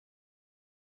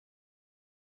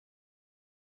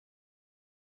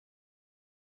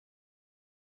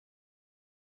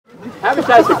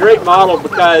Habitat's a great model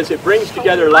because it brings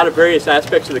together a lot of various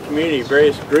aspects of the community.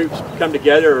 Various groups come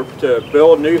together to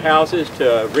build new houses,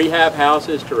 to rehab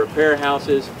houses, to repair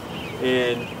houses,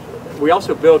 and we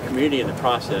also build community in the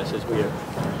process as we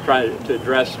try to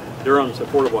address Durham's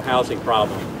affordable housing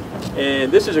problem.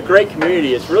 And this is a great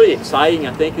community. It's really exciting.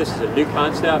 I think this is a new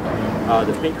concept,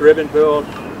 the Pink Ribbon Build.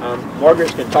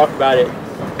 Margaret's going to talk about it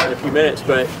in a few minutes,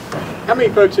 but how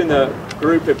many folks in the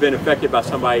group have been affected by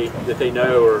somebody that they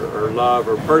know or love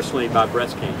or personally by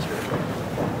breast cancer?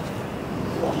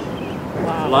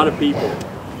 Wow. A lot of people.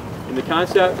 And the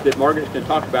concept that Margaret's going to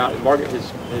talk about, and Margaret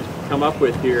has come up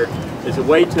with here, is a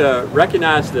way to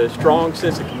recognize the strong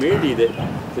sense of community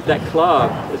that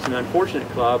club, it's an unfortunate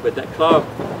club, but that club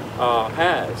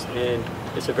has. And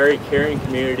it's a very caring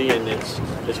community, and it's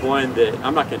one that,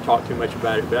 I'm not going to talk too much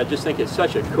about it, but I just think it's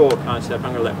such a cool concept.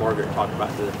 I'm going to let Margaret talk about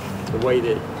the way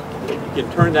that you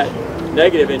can turn that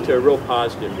negative into a real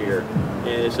positive here.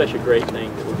 And it's such a great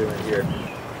thing that we're doing here.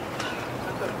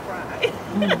 I'm going to cry.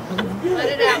 Let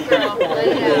it out, girl. Let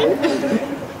it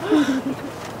out.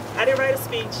 I didn't write a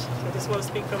speech. I just want to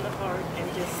speak from the heart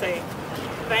and just say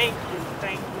thank you,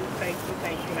 thank you, thank you,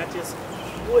 thank you. And I just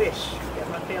wish that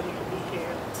my family could be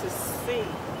here to see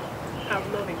how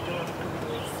loving Durham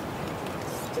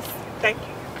is. Just thank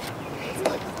you.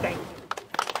 Thank you.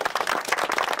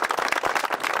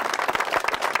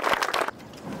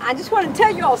 I just want to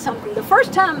tell you all something. The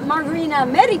first time Marguerite and I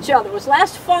met each other was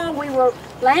last fall. We were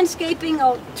landscaping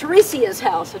Teresia's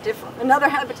house, another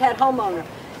Habitat homeowner.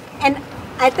 And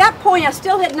at that point, I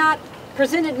still had not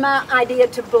presented my idea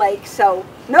to Blake, so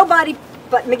nobody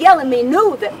but Miguel and me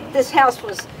knew that this house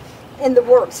was in the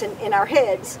works, in our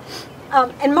heads.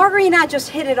 And Marguerite and I just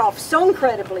hit it off so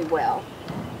incredibly well.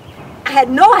 I had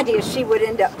no idea she would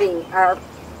end up being our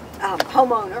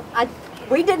homeowner.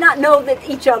 We did not know that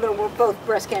each other were both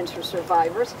breast cancer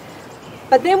survivors.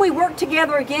 But then we worked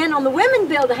together again on the Women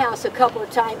Build a House a couple of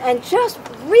times and just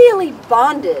really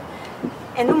bonded.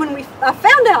 And then when I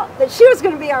found out that she was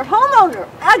going to be our homeowner,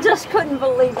 I just couldn't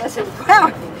believe it. I said,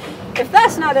 wow, if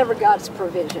that's not ever God's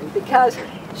provision, because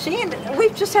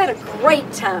we've just had a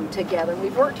great time together.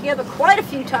 We've worked together quite a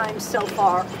few times so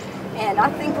far, and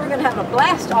I think we're going to have a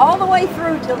blast all the way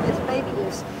through till this baby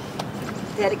is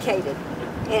dedicated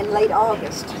in late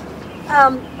August.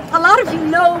 A lot of you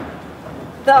know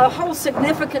the whole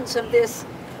significance of this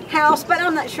house, but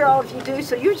I'm not sure all of you do,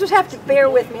 so you just have to bear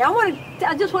with me.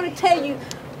 I just want to tell you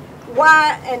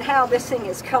why and how this thing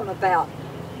has come about.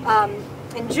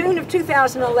 In June of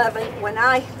 2011, when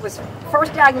I was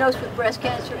first diagnosed with breast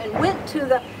cancer and went to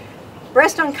the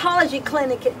breast oncology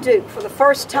clinic at Duke for the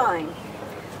first time,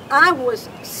 I was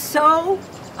so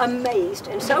amazed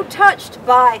and so touched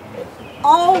by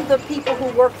all the people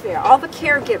who work there, all the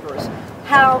caregivers,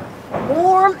 how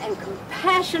warm and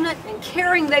compassionate and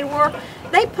caring they were.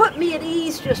 They put me at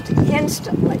ease just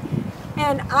instantly.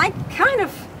 And I kind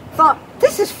of thought,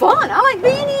 this is fun. I like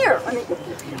being here. I mean,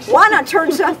 why not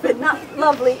turn something not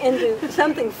lovely into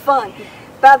something fun?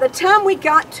 By the time we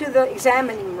got to the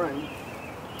examining room,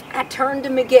 I turned to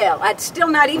Miguel. I'd still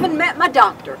not even met my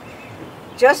doctor.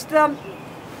 Just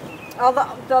all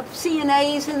the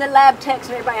CNAs and the lab techs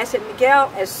and everybody. I said, Miguel,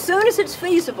 as soon as it's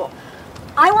feasible,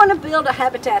 I want to build a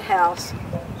Habitat house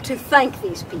to thank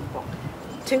these people,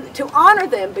 to honor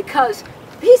them, because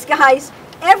these guys,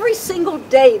 every single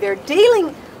day, they're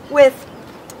dealing with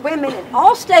women in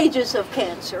all stages of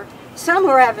cancer. Some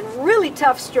are having really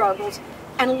tough struggles,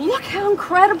 and look how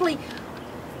incredibly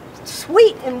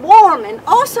sweet and warm and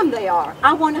awesome they are.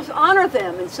 I want to honor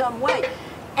them in some way.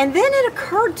 And then it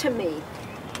occurred to me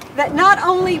that not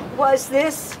only was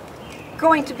this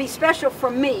going to be special for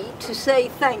me to say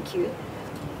thank you,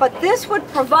 but this would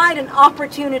provide an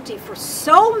opportunity for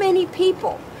so many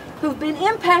people who've been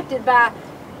impacted by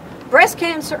breast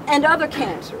cancer and other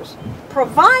cancers,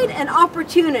 provide an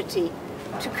opportunity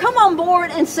to come on board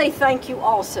and say thank you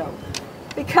also.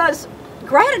 Because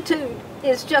gratitude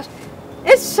is just,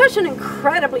 it's such an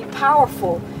incredibly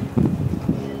powerful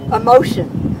emotion.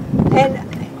 And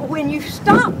when you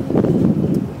stop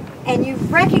and you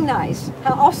recognize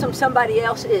how awesome somebody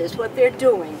else is, what they're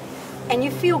doing, and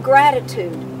you feel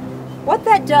gratitude, what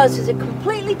that does is it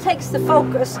completely takes the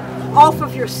focus off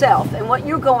of yourself and what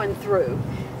you're going through.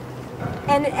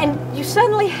 And you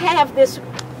suddenly have this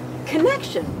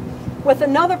connection with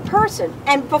another person.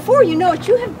 And before you know it,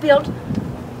 you have built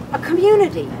a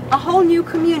community, a whole new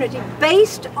community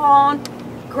based on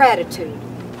gratitude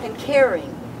and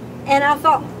caring. And I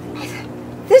thought,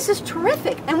 this is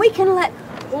terrific. And we can let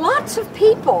lots of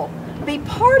people be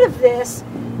part of this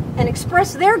and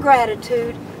express their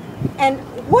gratitude. And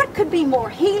what could be more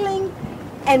healing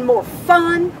and more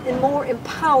fun and more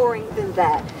empowering than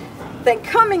that, than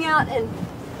coming out and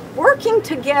working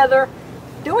together,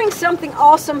 doing something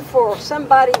awesome for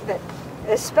somebody that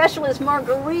as special as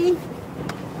Marguerite,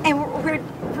 and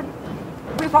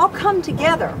we've all come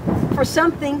together for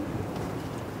something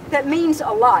that means a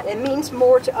lot and means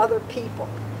more to other people.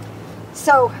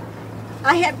 So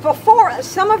I had before,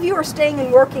 some of you are staying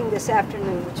and working this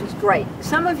afternoon, which is great.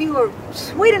 Some of you are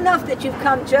sweet enough that you've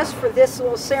come just for this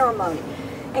little ceremony,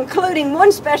 including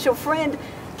one special friend,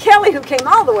 Kelly, who came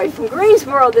all the way from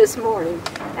Greensboro this morning.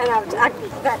 And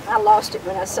I lost it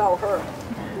when I saw her.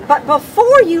 But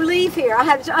before you leave here, I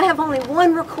have only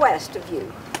one request of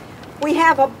you. We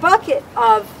have a bucket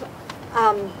of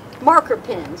marker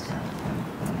pens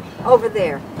over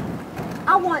there.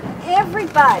 I want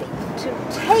everybody to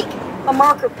take a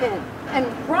marker pen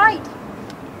and write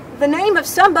the name of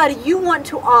somebody you want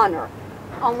to honor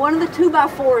on one of the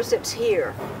 2x4s that's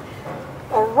here.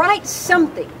 Or write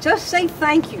something. Just say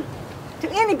thank you to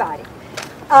anybody,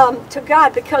 to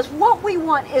God, because what we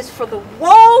want is for the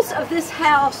walls of this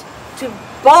house to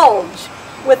bulge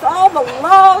with all the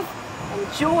love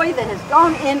and joy that has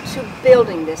gone into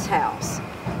building this house.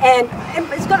 And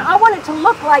I want it to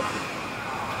look like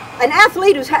an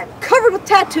athlete who's covered with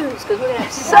tattoos, because we're going to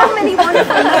have so many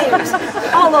wonderful names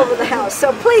all over the house.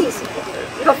 So please,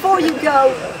 before you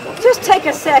go, just take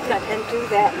a second and do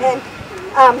that. And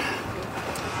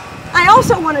I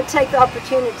also want to take the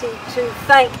opportunity to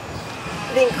thank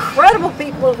the incredible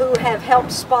people who have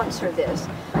helped sponsor this,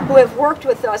 who have worked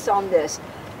with us on this.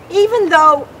 Even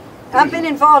though I've been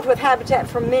involved with Habitat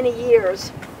for many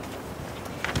years,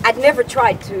 I'd never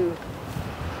tried to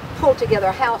pull together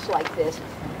a house like this.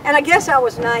 And I guess I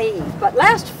was naive. But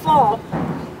last fall,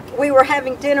 we were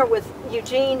having dinner with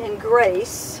Eugene and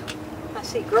Grace. I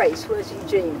see Grace. Where's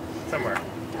Eugene? Somewhere.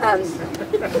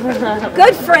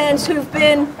 Good friends who've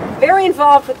been very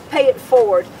involved with Pay It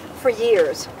Forward for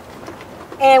years.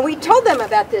 And we told them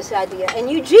about this idea. And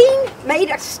Eugene made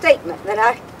a statement that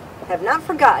I have not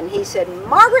forgotten. He said,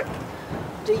 "Margaret,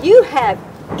 do you have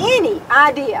any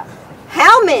idea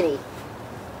how many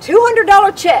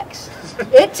 $200 checks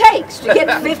it takes to get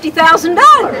 $50,000?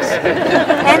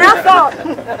 And I thought,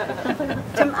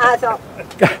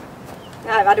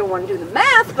 I don't want to do the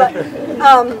math, but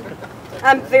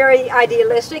I'm very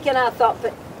idealistic, and I thought,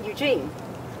 but Eugene,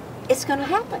 it's going to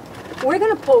happen. We're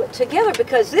going to pull it together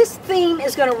because this theme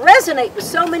is going to resonate with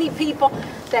so many people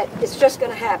that it's just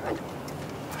going to happen.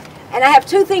 And I have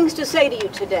two things to say to you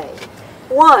today.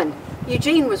 One,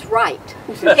 Eugene was right.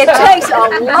 It takes a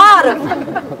lot of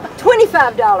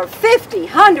 $25, $50,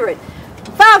 $100,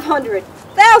 $500,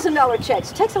 $1,000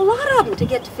 checks. It takes a lot of them to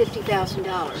get to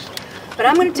 $50,000. But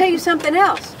I'm going to tell you something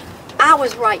else. I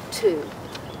was right too,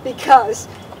 because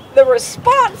the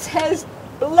response has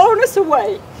blown us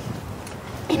away.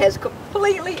 It has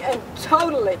completely and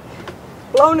totally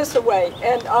blown us away.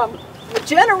 And the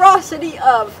generosity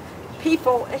of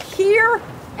people here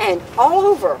and all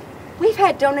over. We've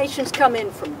had donations come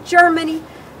in from Germany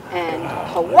and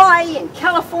Hawaii and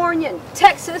California and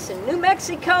Texas and New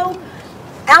Mexico,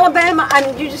 Alabama. I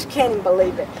mean, you just can't even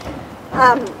believe it.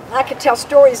 I could tell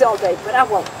stories all day, but I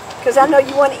won't, because I know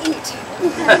you want to eat.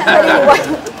 But anyway,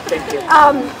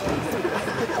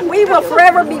 we will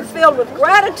forever be filled with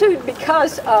gratitude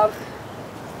because of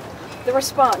the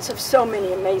response of so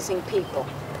many amazing people.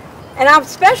 And I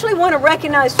especially want to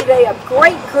recognize today a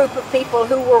great group of people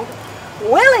who were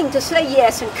willing to say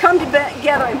yes and come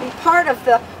together and be part of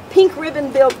the Pink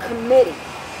Ribbon Build Committee.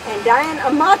 And Diane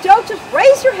Amato, just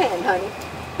raise your hand, honey.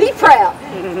 Be proud.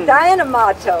 Diane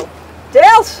Amato,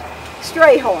 Dale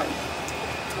Strayhorn,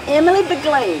 Emily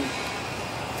Beglain,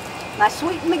 my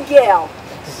sweet Miguel,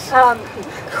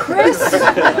 Chris,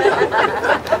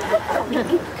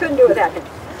 couldn't do it without him.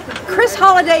 Chris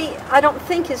Holliday, I don't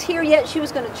think is here yet. She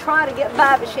was going to try to get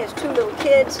by, but she has 2 little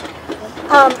kids.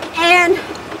 And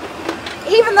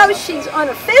even though she's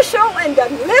unofficial and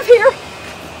doesn't live here,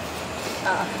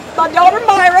 my daughter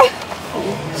Myra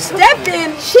stepped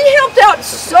in. She helped out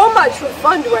so much with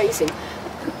fundraising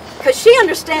because she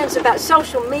understands about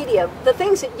social media, the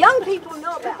things that young people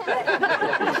know about.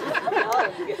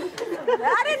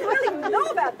 I didn't really know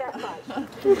about that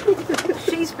much.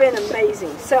 She's been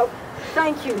amazing. So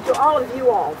thank you to all of you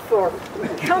all for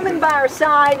coming by our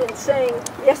side and saying,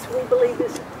 yes, we believe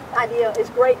this idea is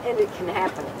great and it can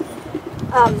happen.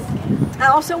 I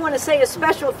also want to say a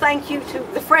special thank you to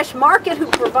the Fresh Market, who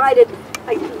provided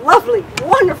a lovely,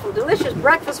 wonderful, delicious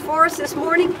breakfast for us this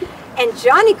morning. And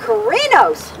Johnny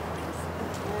Carinos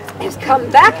has come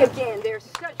back again. They're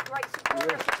such great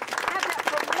supporters. Have that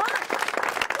for lunch.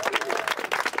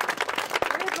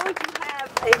 We're going to have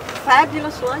a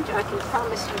fabulous lunch, I can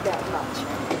promise you that much.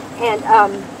 And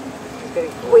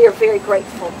we are very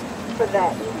grateful for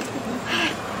that.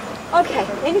 Okay,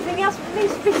 anything else that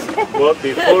needs to be said? Well,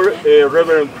 before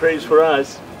Reverend prays for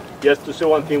us, just to say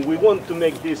one thing, we want to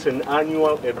make this an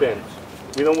annual event.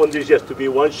 We don't want this just to be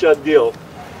a one-shot deal.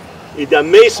 It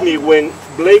amazed me when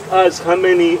Blake asked how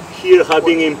many here have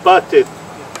been impacted.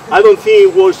 I don't think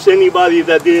it was anybody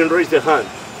that didn't raise their hand.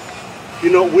 You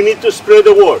know, we need to spread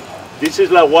the word. This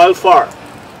is like wildfire.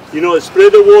 You know,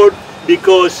 spread the word,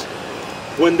 because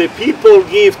when the people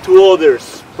give to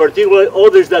others, particularly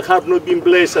others that have not been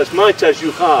blessed as much as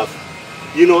you have,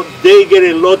 you know, they get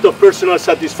a lot of personal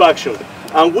satisfaction.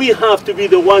 And we have to be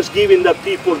the ones giving the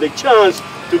people the chance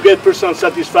to get personal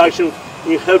satisfaction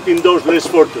in helping those less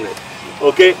fortunate.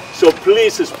 Okay? So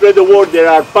please spread the word. There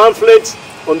are pamphlets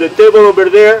on the table over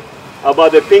there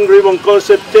about the pink ribbon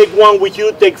concept. Take one with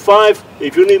you, take 5.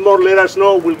 If you need more, let us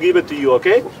know. We'll give it to you,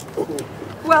 okay?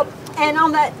 Well, and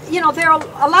on that, you know, there are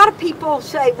a lot of people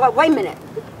say, well, wait a minute.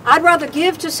 I'd rather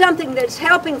give to something that's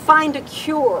helping find a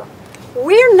cure.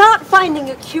 We're not finding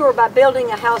a cure by building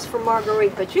a house for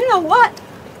Marguerite, but you know what?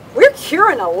 We're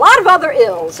curing a lot of other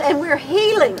ills, and we're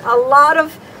healing a lot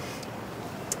of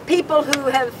people who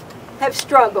have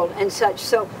struggled and such.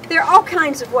 So there are all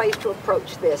kinds of ways to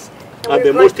approach this. And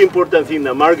the most important thing,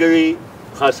 that Marguerite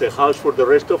has a house for the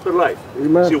rest of her life.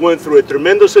 Amen. She went through a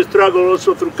tremendous struggle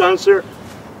also through cancer.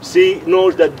 She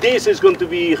knows that this is going to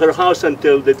be her house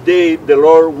until the day the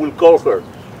Lord will call her.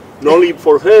 Not only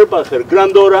for her, but her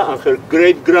granddaughter and her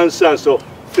great-grandson. So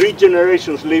 3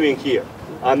 generations living here.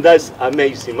 And that's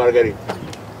amazing, Marguerite.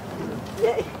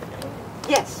 Yeah.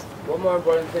 Yes. One more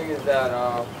important thing is that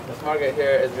Miss Margaret here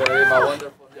is going to be my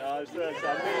wonderful...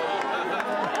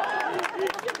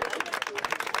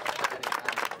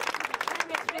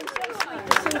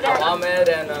 Ahmed,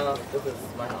 and this is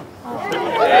my house.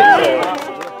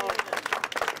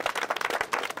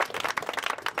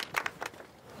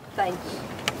 Thank you.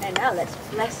 And now let's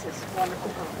bless this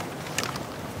wonderful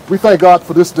home. We thank God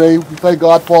for this day. We thank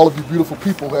God for all of you beautiful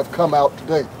people who have come out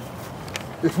today.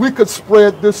 If we could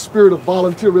spread this spirit of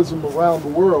volunteerism around the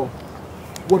world,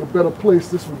 what a better place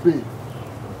this would be.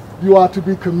 You are to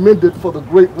be commended for the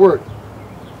great work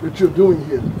that you're doing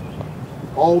here.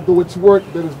 Although it's work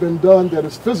that has been done that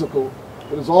is physical,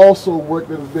 it is also work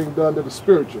that is being done that is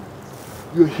spiritual.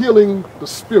 You're healing the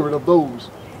spirit of those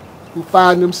who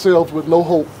find themselves with no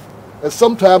hope and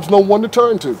sometimes no one to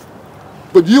turn to.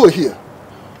 But you are here.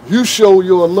 You show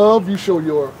your love, you show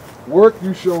your work,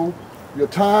 you show your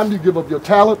time, you give up your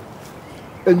talent,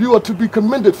 and you are to be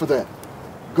commended for that.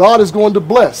 God is going to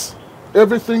bless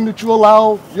everything that you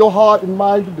allow your heart and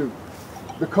mind to do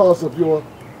because of your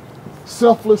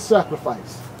selfless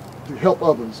sacrifice to help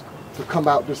others to come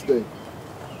out this day.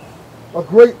 A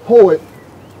great poet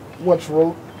once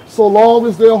wrote, "So long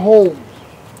as there are homes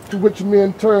to which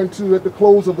men turn to at the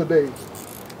close of the day,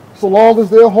 so long as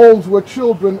there are homes where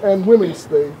children and women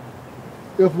stay,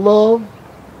 if love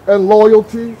and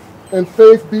loyalty and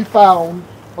faith be found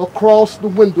across the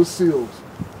window sills,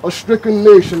 a stricken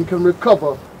nation can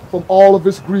recover from all of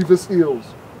its grievous ills.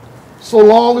 So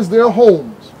long as there are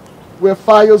homes where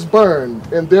fires burn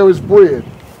and there is bread,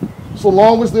 so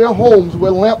long as there are homes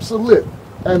where lamps are lit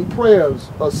and prayers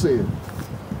are said.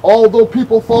 Although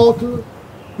people falter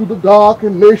through the dark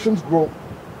and nations grope,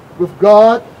 with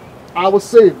God, our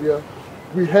Savior,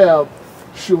 we have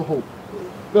sure hope."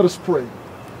 Let us pray.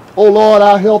 O Lord,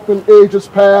 our help in ages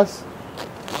past,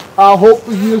 our hope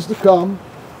for years to come,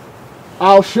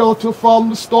 our shelter from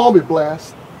the stormy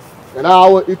blast, and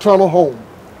our eternal home.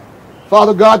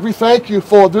 Father God, we thank you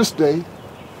for this day.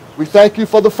 We thank you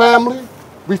for the family.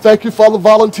 We thank you for the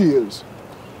volunteers.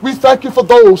 We thank you for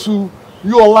those who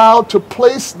you allowed to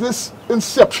place this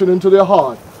inception into their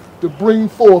heart to bring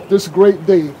forth this great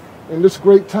day and this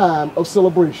great time of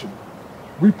celebration.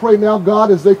 We pray now,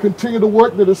 God, as they continue the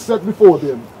work that is set before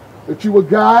them, that you will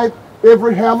guide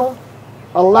every hammer,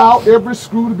 allow every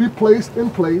screw to be placed in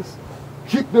place,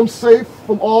 keep them safe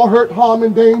from all hurt, harm,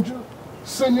 and danger.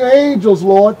 Send your angels,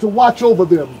 Lord, to watch over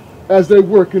them as they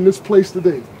work in this place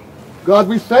today. God,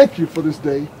 we thank you for this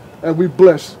day, and we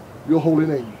bless your holy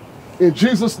name. In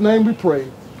Jesus' name we pray.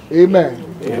 Amen.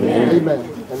 Amen. Amen.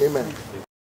 And amen.